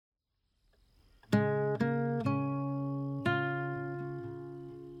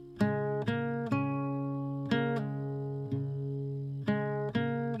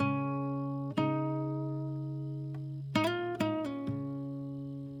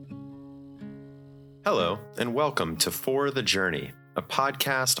Hello, and welcome to For the Journey, a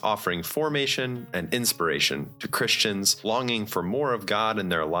podcast offering formation and inspiration to Christians longing for more of God in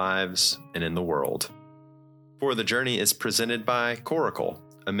their lives and in the world. For the Journey is presented by Coracle,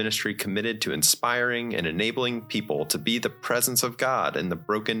 a ministry committed to inspiring and enabling people to be the presence of God in the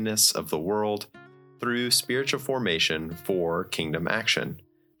brokenness of the world through spiritual formation for kingdom action.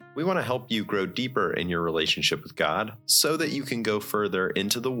 We want to help you grow deeper in your relationship with God so that you can go further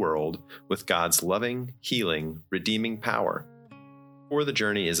into the world with God's loving, healing, redeeming power. For the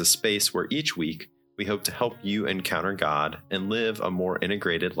Journey is a space where each week we hope to help you encounter God and live a more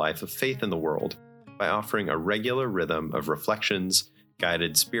integrated life of faith in the world by offering a regular rhythm of reflections,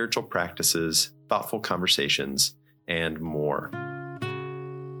 guided spiritual practices, thoughtful conversations, and more.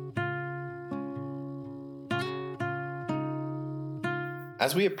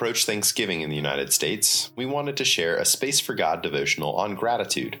 As we approach Thanksgiving in the United States, we wanted to share a Space for God devotional on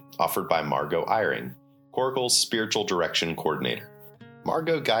gratitude, offered by Margot Eyring, Coracle's Spiritual Direction Coordinator.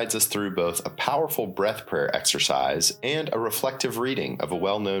 Margot guides us through both a powerful breath prayer exercise and a reflective reading of a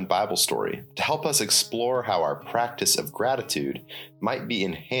well-known Bible story to help us explore how our practice of gratitude might be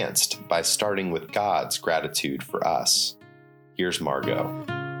enhanced by starting with God's gratitude for us. Here's Margot.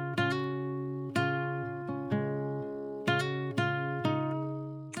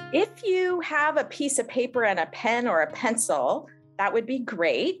 If you have a piece of paper and a pen or a pencil, that would be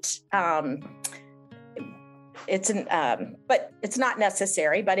great. But it's not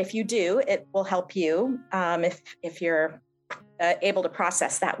necessary. But if you do, it will help you if you're able to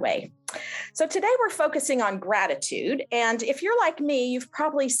process that way. So today we're focusing on gratitude. And if you're like me, you've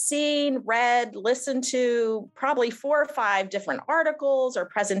probably seen, read, listened to probably 4 or 5 different articles or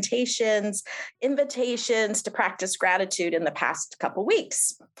presentations, invitations to practice gratitude in the past couple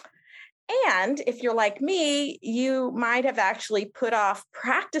weeks. And if you're like me, you might have actually put off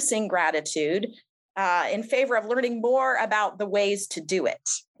practicing gratitude in favor of learning more about the ways to do it.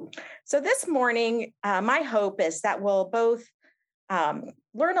 So this morning, my hope is that we'll both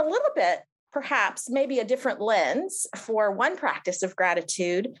learn a little bit, perhaps maybe a different lens for one practice of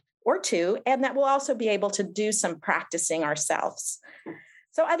gratitude or two, and that we'll also be able to do some practicing ourselves.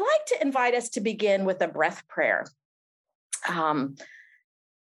 So I'd like to invite us to begin with a breath prayer.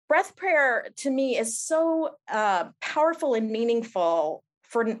 Breath prayer to me is so powerful and meaningful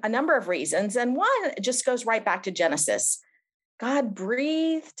for a number of reasons. And one just goes right back to Genesis. God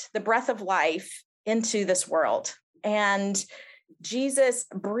breathed the breath of life into this world, and Jesus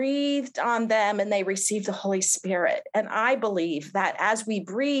breathed on them and they received the Holy Spirit. And I believe that as we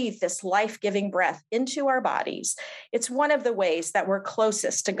breathe this life-giving breath into our bodies, it's one of the ways that we're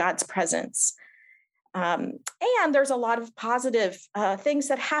closest to God's presence. And there's a lot of positive things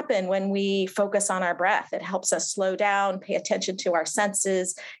that happen when we focus on our breath. It helps us slow down, pay attention to our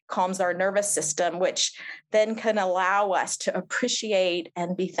senses, calms our nervous system, which then can allow us to appreciate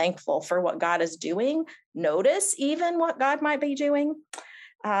and be thankful for what God is doing, notice even what God might be doing.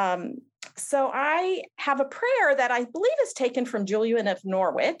 So I have a prayer that I believe is taken from Julian of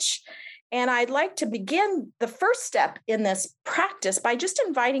Norwich. And I'd like to begin the first step in this practice by just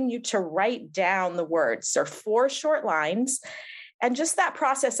inviting you to write down the words. There are 4 short lines, and just that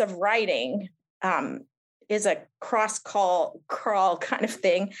process of writing is a crawl kind of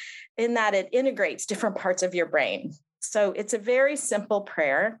thing in that it integrates different parts of your brain. So it's a very simple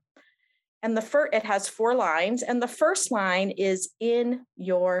prayer. And it has 4 lines, and the first line is in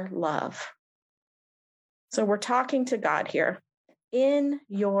your love. So we're talking to God here. In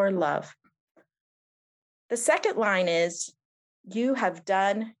your love. The second line is, you have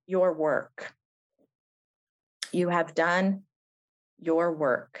done your work. You have done your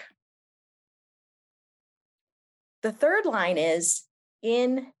work. The third line is,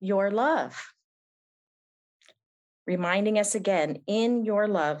 in your love. Reminding us again, in your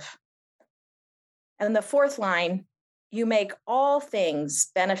love. And the fourth line, you make all things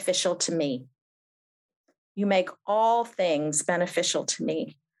beneficial to me. You make all things beneficial to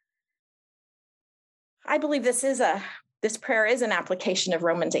me. I believe this prayer is an application of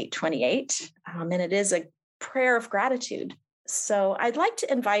Romans 8:28, and it is a prayer of gratitude. So I'd like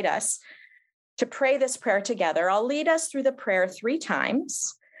to invite us to pray this prayer together. I'll lead us through the prayer 3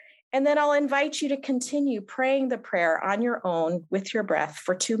 times, and then I'll invite you to continue praying the prayer on your own with your breath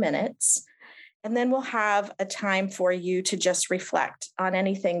for 2 minutes. And then we'll have a time for you to just reflect on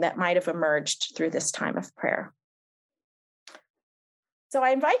anything that might have emerged through this time of prayer. So I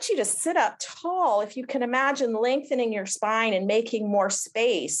invite you to sit up tall. If you can imagine lengthening your spine and making more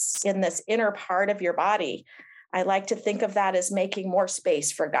space in this inner part of your body. I like to think of that as making more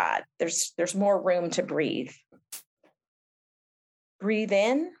space for God. There's more room to breathe. Breathe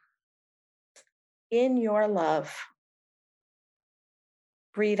in in your love.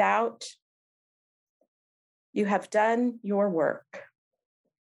 Breathe out. You have done your work.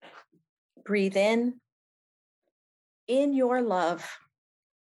 Breathe in your love.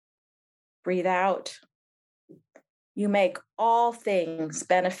 Breathe out. You make all things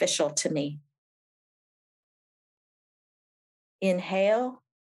beneficial to me. Inhale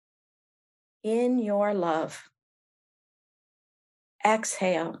in your love.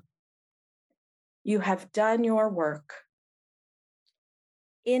 Exhale. You have done your work.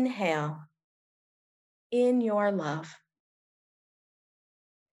 Inhale in your love.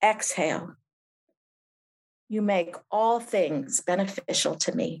 Exhale. You make all things beneficial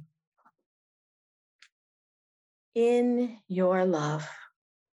to me. In your love.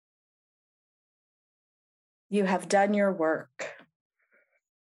 You have done your work.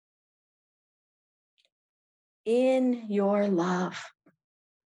 In your love.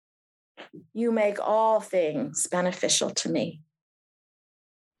 You make all things beneficial to me.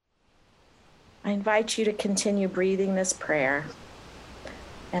 I invite you to continue breathing this prayer,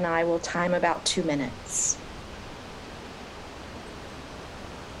 and I will time about 2 minutes.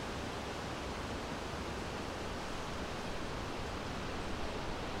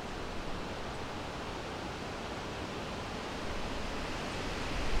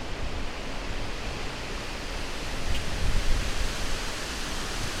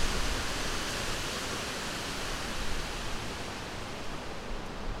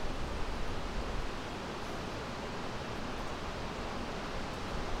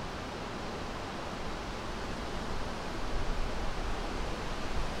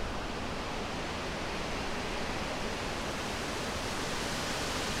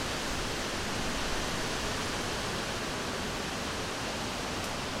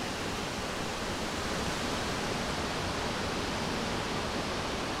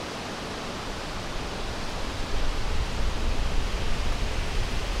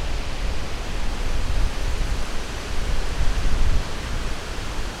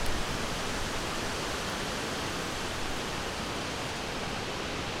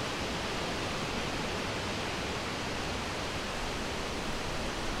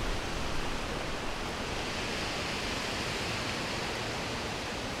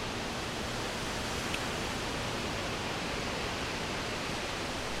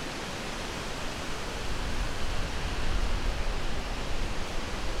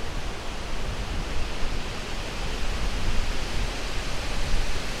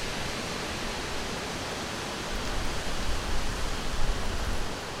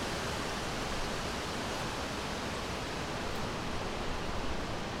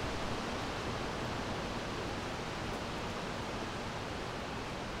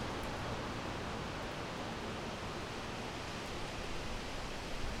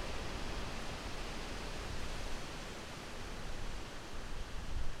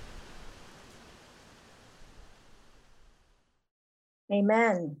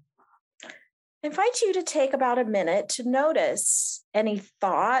 Amen. I invite you to take about a minute to notice any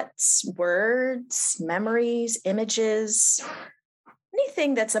thoughts, words, memories, images,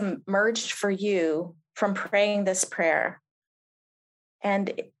 anything that's emerged for you from praying this prayer.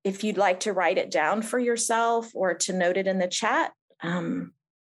 And if you'd like to write it down for yourself or to note it in the chat,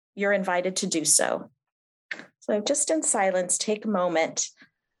 you're invited to do so. So just in silence, take a moment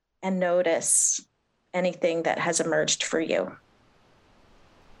and notice anything that has emerged for you.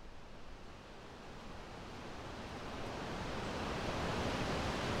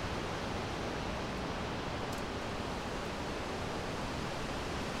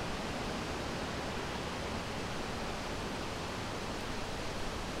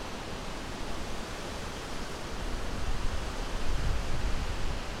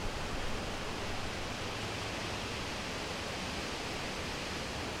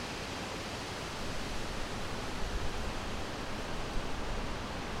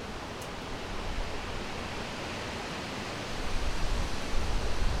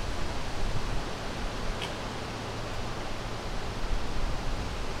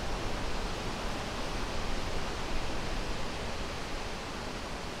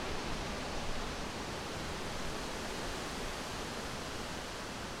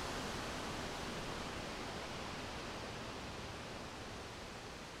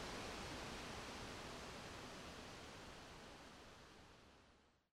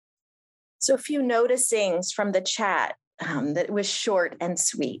 So a few noticings from the chat that was short and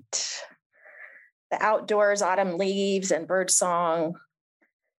sweet. The outdoors, autumn leaves and bird song.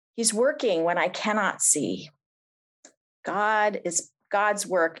 He's working when I cannot see. God's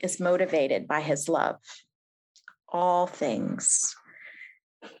work is motivated by his love. All things.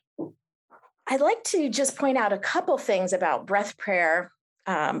 I'd like to just point out a couple things about breath prayer.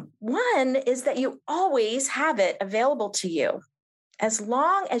 One is that you always have it available to you. As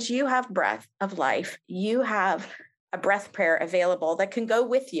long as you have breath of life, you have a breath prayer available that can go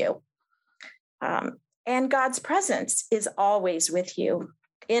with you. And God's presence is always with you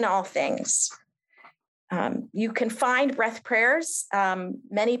in all things. You can find breath prayers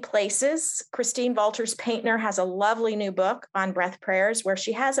many places. Christine Walters Paintner has a lovely new book on breath prayers where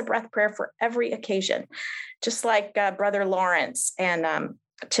she has a breath prayer for every occasion, just like Brother Lawrence and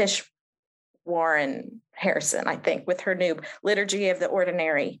Tish Warren Harrison, I think, with her new Liturgy of the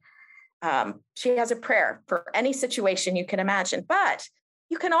Ordinary. She has a prayer for any situation you can imagine, but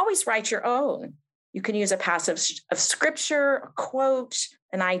you can always write your own. You can use a passage of scripture, a quote,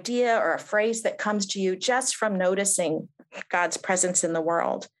 an idea, or a phrase that comes to you just from noticing God's presence in the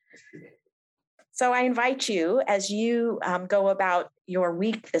world. So I invite you, as you go about your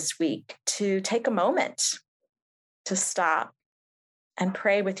week this week, to take a moment to stop and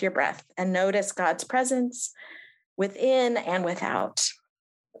pray with your breath and notice God's presence within and without.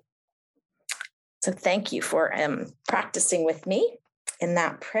 So thank you for practicing with me in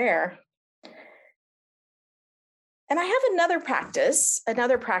that prayer. And I have another practice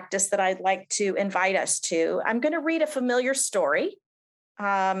that I'd like to invite us to. I'm going to read a familiar story.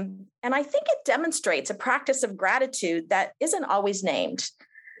 And I think it demonstrates a practice of gratitude that isn't always named.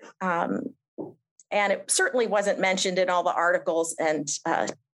 And it certainly wasn't mentioned in all the articles and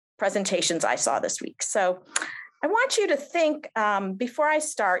presentations I saw this week. So I want you to think, before I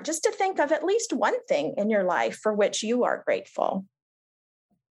start, just to think of at least one thing in your life for which you are grateful.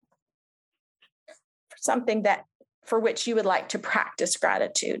 For something for which you would like to practice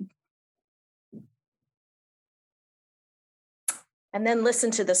gratitude. And then listen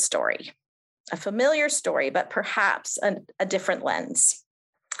to the story, a familiar story, but perhaps a different lens.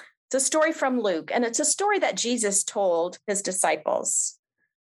 It's a story from Luke, and it's a story that Jesus told his disciples.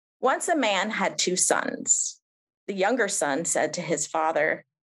 Once a man had 2 sons. The younger son said to his father,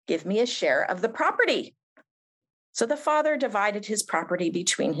 "Give me a share of the property." So the father divided his property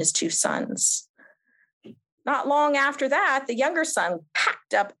between his 2 sons. Not long after that, the younger son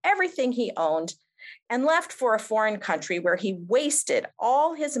packed up everything he owned and left for a foreign country where he wasted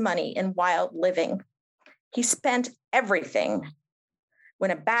all his money in wild living. He spent everything when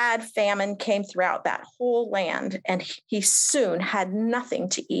a bad famine came throughout that whole land, and he soon had nothing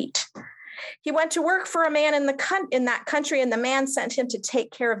to eat. He went to work for a man in that country, and the man sent him to take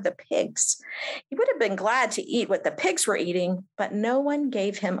care of the pigs. He would have been glad to eat what the pigs were eating, but no one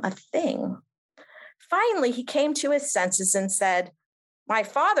gave him a thing. Finally, he came to his senses and said, "My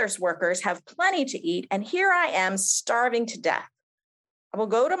father's workers have plenty to eat, and here I am starving to death. I will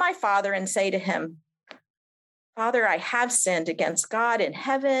go to my father and say to him, 'Father, I have sinned against God in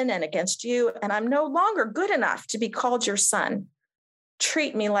heaven and against you, and I'm no longer good enough to be called your son.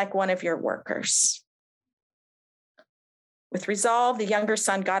 Treat me like one of your workers.'" With resolve, the younger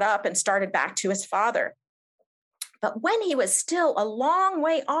son got up and started back to his father. But when he was still a long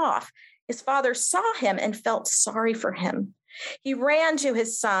way off, his father saw him and felt sorry for him. He ran to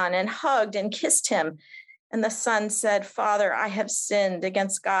his son and hugged and kissed him. And the son said, "Father, I have sinned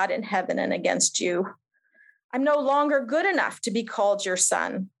against God in heaven and against you. I'm no longer good enough to be called your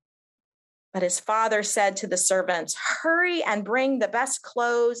son." But his father said to the servants, "Hurry and bring the best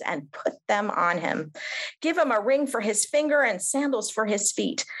clothes and put them on him. Give him a ring for his finger and sandals for his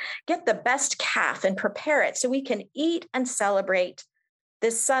feet. Get the best calf and prepare it so we can eat and celebrate.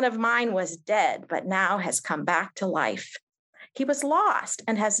 This son of mine was dead, but now has come back to life. He was lost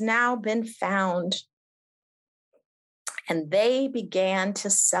and has now been found." And they began to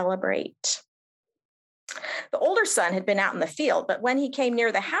celebrate. The older son had been out in the field, but when he came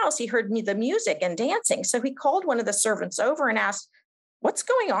near the house, he heard the music and dancing. So he called one of the servants over and asked, "What's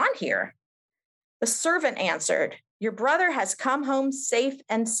going on here?" The servant answered, "Your brother has come home safe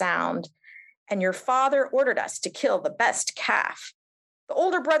and sound, and your father ordered us to kill the best calf." The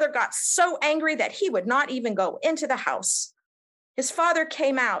older brother got so angry that he would not even go into the house. His father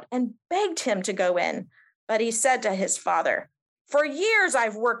came out and begged him to go in, but he said to his father, "For years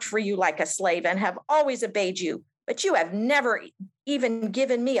I've worked for you like a slave and have always obeyed you, but you have never even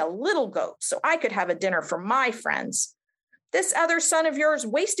given me a little goat so I could have a dinner for my friends. This other son of yours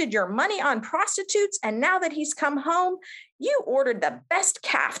wasted your money on prostitutes, and now that he's come home, you ordered the best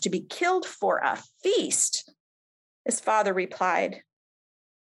calf to be killed for a feast." His father replied,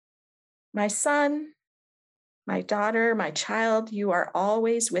 "My son, my daughter, my child, you are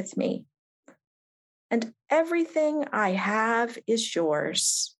always with me, and everything I have is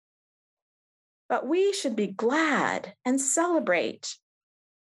yours. But we should be glad and celebrate.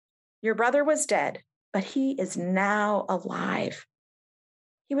 Your brother was dead, but he is now alive.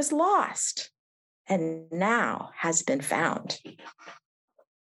 He was lost and now has been found.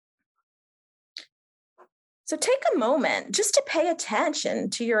 So take a moment just to pay attention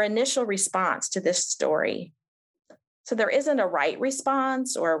to your initial response to this story. So there isn't a right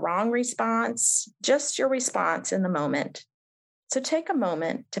response or a wrong response, just your response in the moment. So take a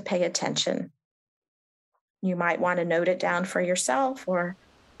moment to pay attention. You might want to note it down for yourself or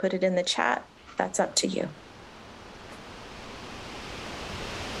put it in the chat. That's up to you.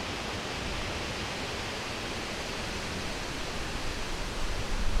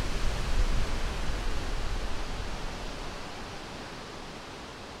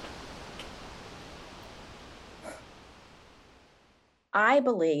 I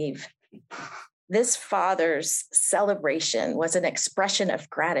believe this father's celebration was an expression of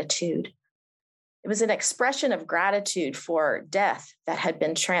gratitude. It was an expression of gratitude for death that had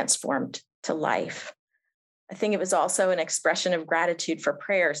been transformed to life. I think it was also an expression of gratitude for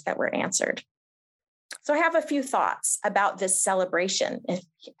prayers that were answered. So I have a few thoughts about this celebration.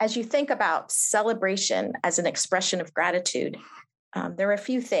 As you think about celebration as an expression of gratitude, there are a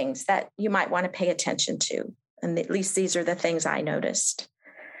few things that you might want to pay attention to. And at least these are the things I noticed.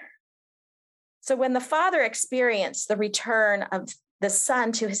 So when the father experienced the return of the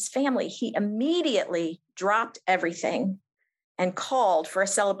son to his family, he immediately dropped everything and called for a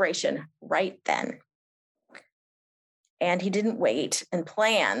celebration right then. And he didn't wait and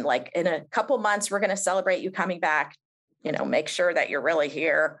plan, like in a couple months, we're going to celebrate you coming back, make sure that you're really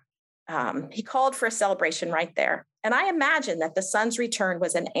here. He called for a celebration right there. And I imagine that the son's return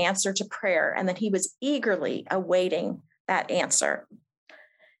was an answer to prayer and that he was eagerly awaiting that answer.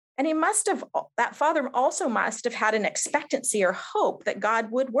 And that father also must have had an expectancy or hope that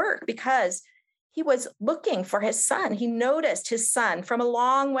God would work because he was looking for his son. He noticed his son from a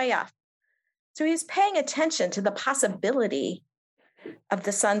long way off. So he was paying attention to the possibility of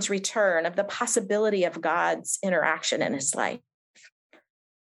the son's return, of the possibility of God's interaction in his life.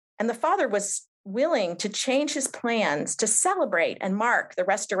 And the father was willing to change his plans to celebrate and mark the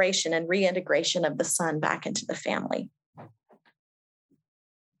restoration and reintegration of the son back into the family.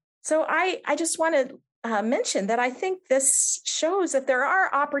 So I just want to mention that I think this shows that there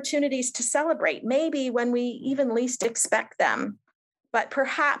are opportunities to celebrate, maybe when we even least expect them, but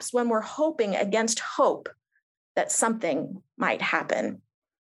perhaps when we're hoping against hope that something might happen.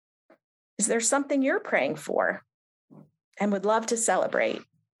 Is there something you're praying for and would love to celebrate?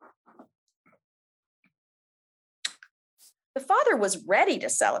 The father was ready to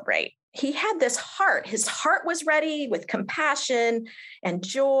celebrate. He had this heart. His heart was ready with compassion and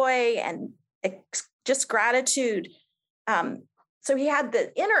joy and just gratitude. So he had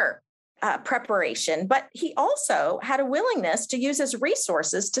the inner preparation, but he also had a willingness to use his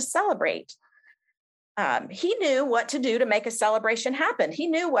resources to celebrate. He knew what to do to make a celebration happen. He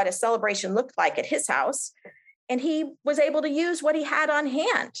knew what a celebration looked like at his house, and he was able to use what he had on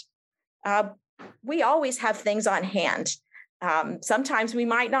hand. We always have things on hand. Sometimes we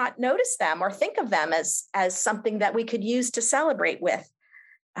might not notice them or think of them as something that we could use to celebrate with.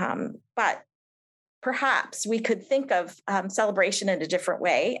 But perhaps we could think of celebration in a different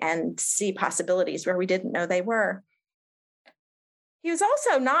way and see possibilities where we didn't know they were. He was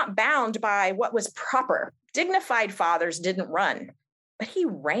also not bound by what was proper. Dignified fathers didn't run, but he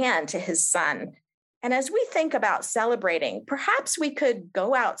ran to his son. And as we think about celebrating, perhaps we could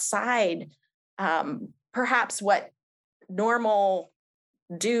go outside, perhaps what normal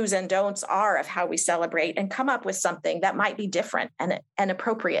do's and don'ts are of how we celebrate and come up with something that might be different and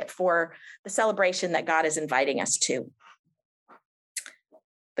appropriate for the celebration that God is inviting us to.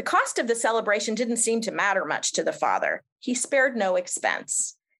 The cost of the celebration didn't seem to matter much to the father. He spared no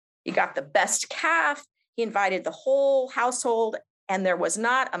expense. He got the best calf. He invited the whole household, and there was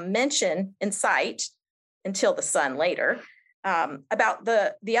not a mention in sight until the son later about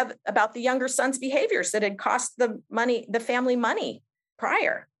the younger son's behaviors that had cost the family money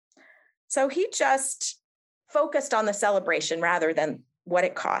prior. So he just focused on the celebration rather than what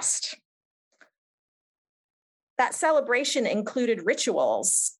it cost. That celebration included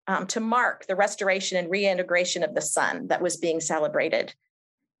rituals to mark the restoration and reintegration of the son that was being celebrated.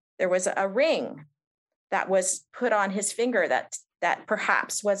 There was a ring that was put on his finger that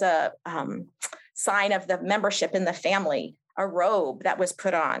perhaps was a sign of the membership in the family, a robe that was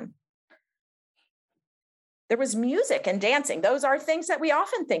put on. There was music and dancing. Those are things that we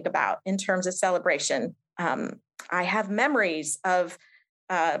often think about in terms of celebration. I have memories of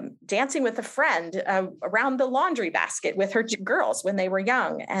dancing with a friend around the laundry basket with her girls when they were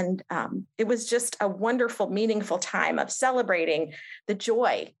young. And it was just a wonderful, meaningful time of celebrating the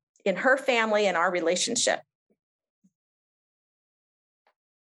joy in her family and our relationship.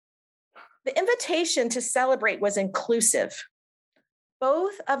 The invitation to celebrate was inclusive.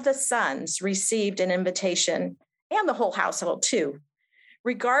 Both of the sons received an invitation, and the whole household too.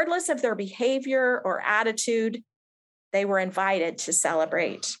 Regardless of their behavior or attitude, they were invited to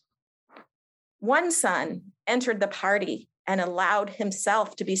celebrate. One son entered the party and allowed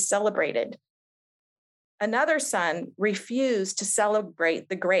himself to be celebrated. Another son refused to celebrate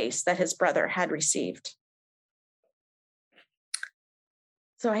the grace that his brother had received.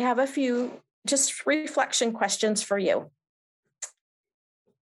 So I have a few just reflection questions for you.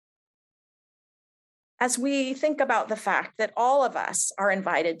 As we think about the fact that all of us are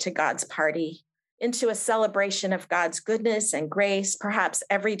invited to God's party, into a celebration of God's goodness and grace, perhaps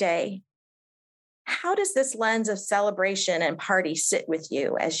every day, how does this lens of celebration and party sit with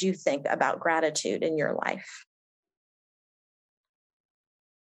you as you think about gratitude in your life?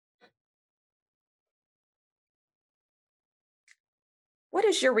 What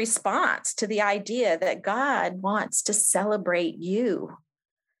is your response to the idea that God wants to celebrate you?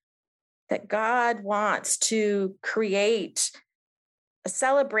 That God wants to create a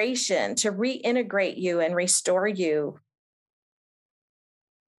celebration to reintegrate you and restore you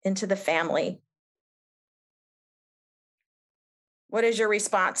into the family? What is your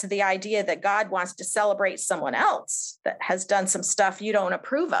response to the idea that God wants to celebrate someone else that has done some stuff you don't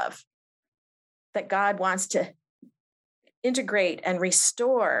approve of? That God wants to integrate and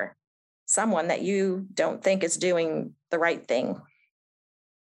restore someone that you don't think is doing the right thing?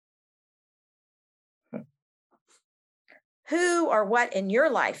 Who or what in your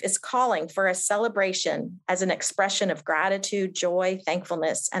life is calling for a celebration as an expression of gratitude, joy,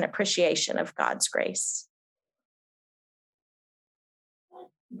 thankfulness, and appreciation of God's grace?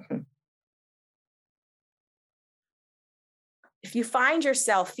 If you find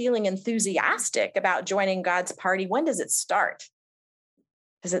yourself feeling enthusiastic about joining God's party, when does it start?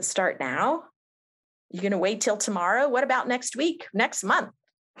 Does it start now? You're going to wait till tomorrow? What about next week, next month?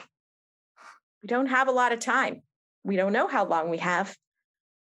 We don't have a lot of time. We don't know how long we have.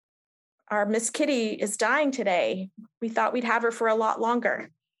 Our Miss Kitty is dying today. We thought we'd have her for a lot longer.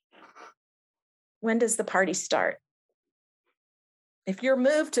 When does the party start? If you're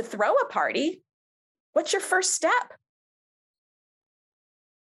moved to throw a party, what's your first step?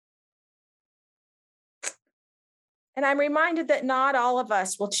 And I'm reminded that not all of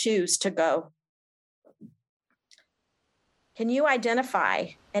us will choose to go. Can you identify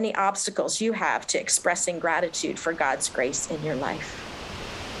any obstacles you have to expressing gratitude for God's grace in your life?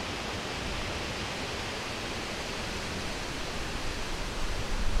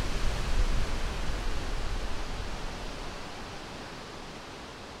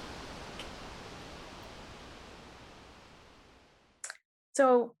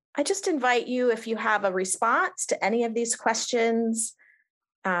 So I just invite you, if you have a response to any of these questions,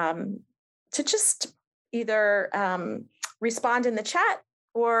 to just either respond in the chat,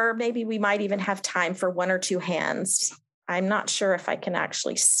 or maybe we might even have time for one or two hands. I'm not sure if I can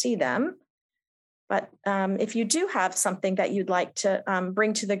actually see them, but if you do have something that you'd like to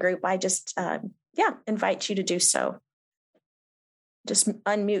bring to the group, I just, invite you to do so. Just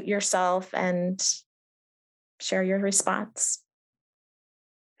unmute yourself and share your response.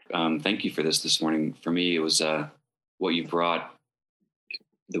 Thank you for this morning. For me, it was what you brought.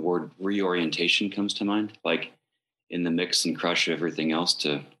 The word reorientation comes to mind, like in the mix and crush of everything else,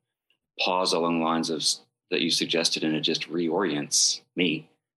 to pause along the lines of that you suggested, and it just reorients me.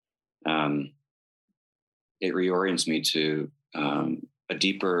 It reorients me to a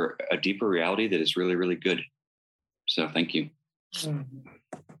deeper reality that is really, really good. So thank you.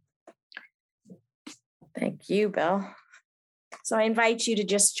 Thank you, Bill. So I invite you to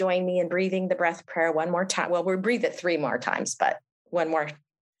just join me in breathing the breath prayer one more time. Well, we'll breathe it 3 more times, but one more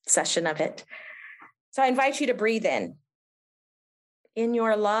session of it. So I invite you to breathe in. In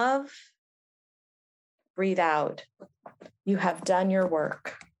your love, breathe out. You have done your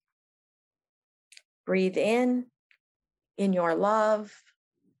work. Breathe in your love.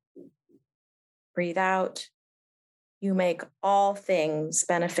 Breathe out. You make all things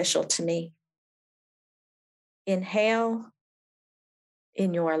beneficial to me. Inhale.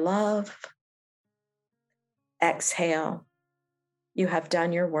 In your love. Exhale. You have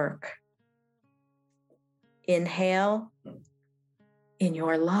done your work. Inhale. In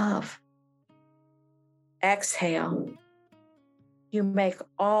your love. Exhale. You make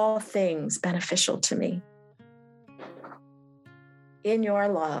all things beneficial to me. In your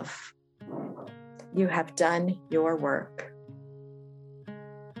love. You have done your work.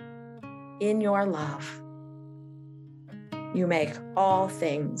 In your love. you make all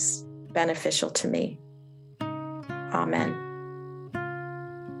things beneficial to me. Amen.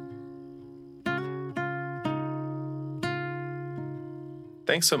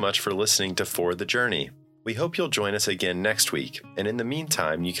 Thanks so much for listening to For the Journey. We hope you'll join us again next week, and in the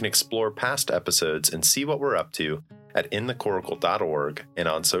meantime, you can explore past episodes and see what we're up to at inthecoracle.org and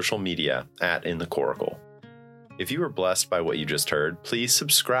on social media at inthecoracle. If you were blessed by what you just heard, please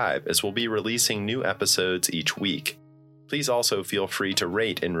subscribe, as we'll be releasing new episodes each week. Please also feel free to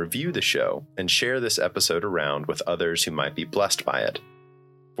rate and review the show and share this episode around with others who might be blessed by it.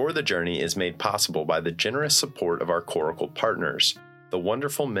 For the Journey is made possible by the generous support of our Coracle partners, the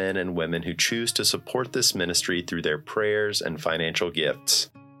wonderful men and women who choose to support this ministry through their prayers and financial gifts.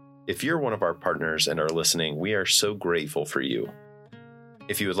 If you're one of our partners and are listening, we are so grateful for you.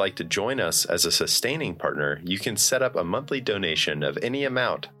 If you would like to join us as a sustaining partner, you can set up a monthly donation of any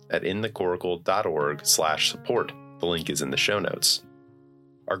amount at inthecoracle.org/support. The link is in the show notes.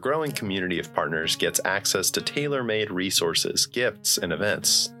 Our growing community of partners gets access to tailor-made resources, gifts, and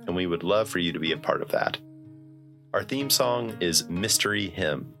events, and we would love for you to be a part of that. Our theme song is Mystery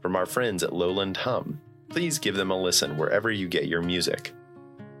Hymn from our friends at Lowland Hum. Please give them a listen wherever you get your music.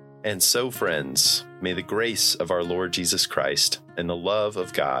 And so, friends, may the grace of our Lord Jesus Christ and the love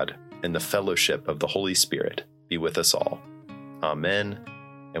of God and the fellowship of the Holy Spirit be with us all. Amen,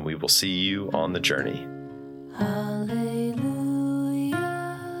 and we will see you on the journey. Hallelujah.